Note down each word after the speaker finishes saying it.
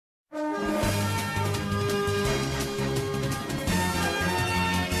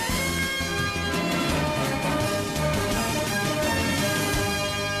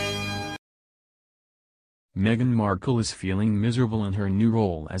Meghan Markle is feeling miserable in her new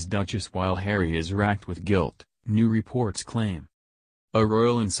role as Duchess while Harry is racked with guilt, new reports claim. A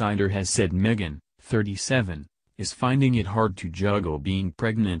royal insider has said Meghan, 37, is finding it hard to juggle being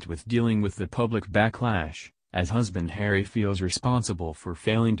pregnant with dealing with the public backlash, as husband Harry feels responsible for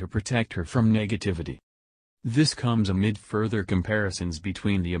failing to protect her from negativity. This comes amid further comparisons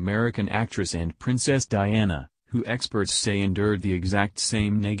between the American actress and Princess Diana, who experts say endured the exact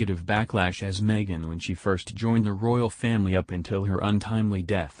same negative backlash as Meghan when she first joined the royal family up until her untimely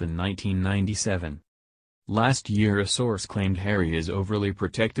death in 1997. Last year a source claimed Harry is overly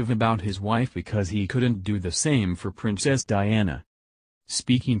protective about his wife because he couldn't do the same for Princess Diana.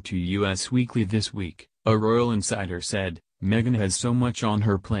 Speaking to US Weekly this week, a royal insider said, "Meghan has so much on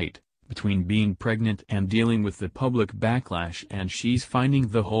her plate, between being pregnant and dealing with the public backlash, and she's finding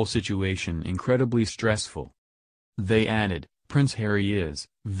the whole situation incredibly stressful." They added, "Prince Harry is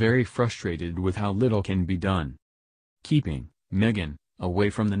very frustrated with how little can be done. Keeping Meghan away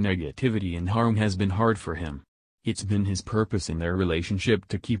from the negativity and harm has been hard for him. It's been his purpose in their relationship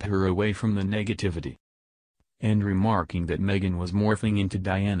to keep her away from the negativity." And remarking that Meghan was morphing into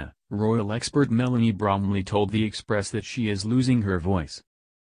Diana, royal expert Melanie Bromley told The Express that she is losing her voice.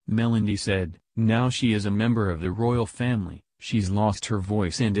 Melanie said, "Now she is a member of the royal family, she's lost her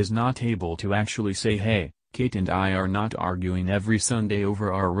voice and is not able to actually say hey. Kate and I are not arguing every Sunday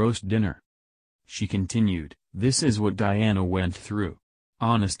over our roast dinner." She continued, "This is what Diana went through.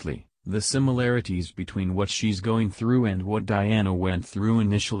 Honestly, the similarities between what she's going through and what Diana went through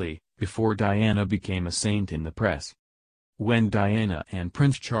initially, before Diana became a saint in the press. When Diana and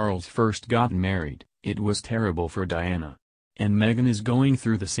Prince Charles first got married, it was terrible for Diana. And Meghan is going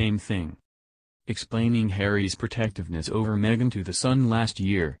through the same thing." Explaining Harry's protectiveness over Meghan to The Sun last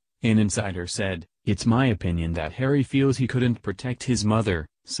year, an insider said, "It's my opinion that Harry feels he couldn't protect his mother,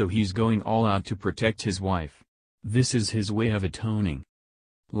 so he's going all out to protect his wife. This is his way of atoning."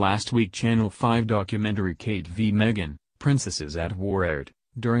 Last week Channel 5 documentary Kate v Meghan, Princesses at War aired,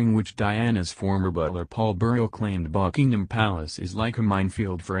 during which Diana's former butler Paul Burrell claimed Buckingham Palace is like a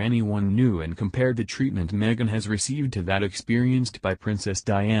minefield for anyone new and compared the treatment Meghan has received to that experienced by Princess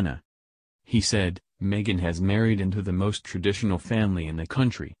Diana. He said, "Meghan has married into the most traditional family in the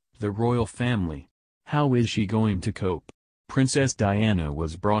country, the royal family. How is she going to cope? Princess Diana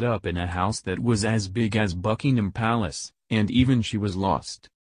was brought up in a house that was as big as Buckingham Palace, and even she was lost."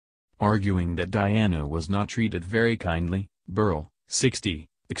 Arguing that Diana was not treated very kindly, Burrell, 60,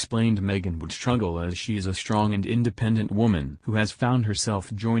 explained Meghan would struggle as she is a strong and independent woman who has found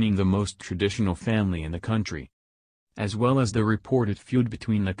herself joining the most traditional family in the country. As well as the reported feud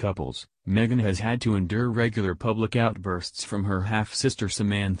between the couples, Meghan has had to endure regular public outbursts from her half-sister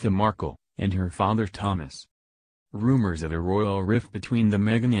Samantha Markle, and her father Thomas. Rumors of a royal rift between the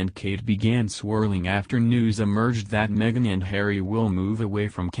Meghan and Kate began swirling after news emerged that Meghan and Harry will move away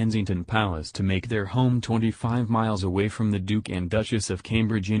from Kensington Palace to make their home 25 miles away from the Duke and Duchess of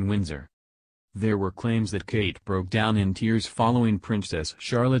Cambridge in Windsor. There were claims that Kate broke down in tears following Princess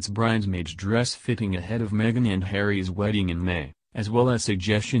Charlotte's bridesmaid's dress fitting ahead of Meghan and Harry's wedding in May, as well as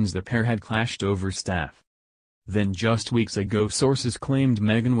suggestions the pair had clashed over staff. Then just weeks ago sources claimed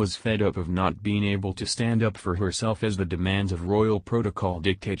Meghan was fed up of not being able to stand up for herself as the demands of royal protocol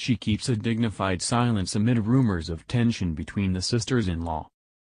dictate she keeps a dignified silence amid rumors of tension between the sisters-in-law.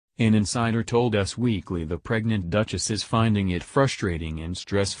 An insider told Us Weekly the pregnant Duchess is finding it frustrating and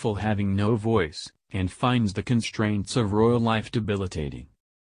stressful having no voice, and finds the constraints of royal life debilitating.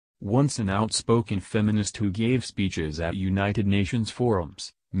 Once an outspoken feminist who gave speeches at United Nations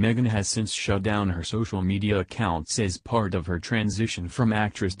forums, Meghan has since shut down her social media accounts as part of her transition from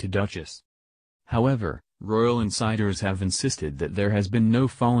actress to duchess. However, royal insiders have insisted that there has been no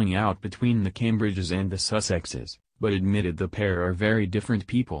falling out between the Cambridges and the Sussexes, but admitted the pair are very different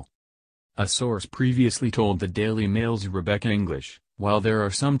people. A source previously told the Daily Mail's Rebecca English, "While there are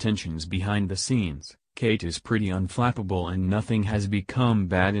some tensions behind the scenes, Kate is pretty unflappable and nothing has become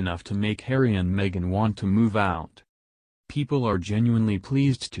bad enough to make Harry and Meghan want to move out. People are genuinely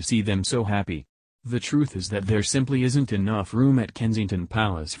pleased to see them so happy. The truth is that there simply isn't enough room at Kensington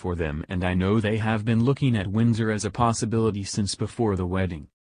Palace for them, and I know they have been looking at Windsor as a possibility since before the wedding."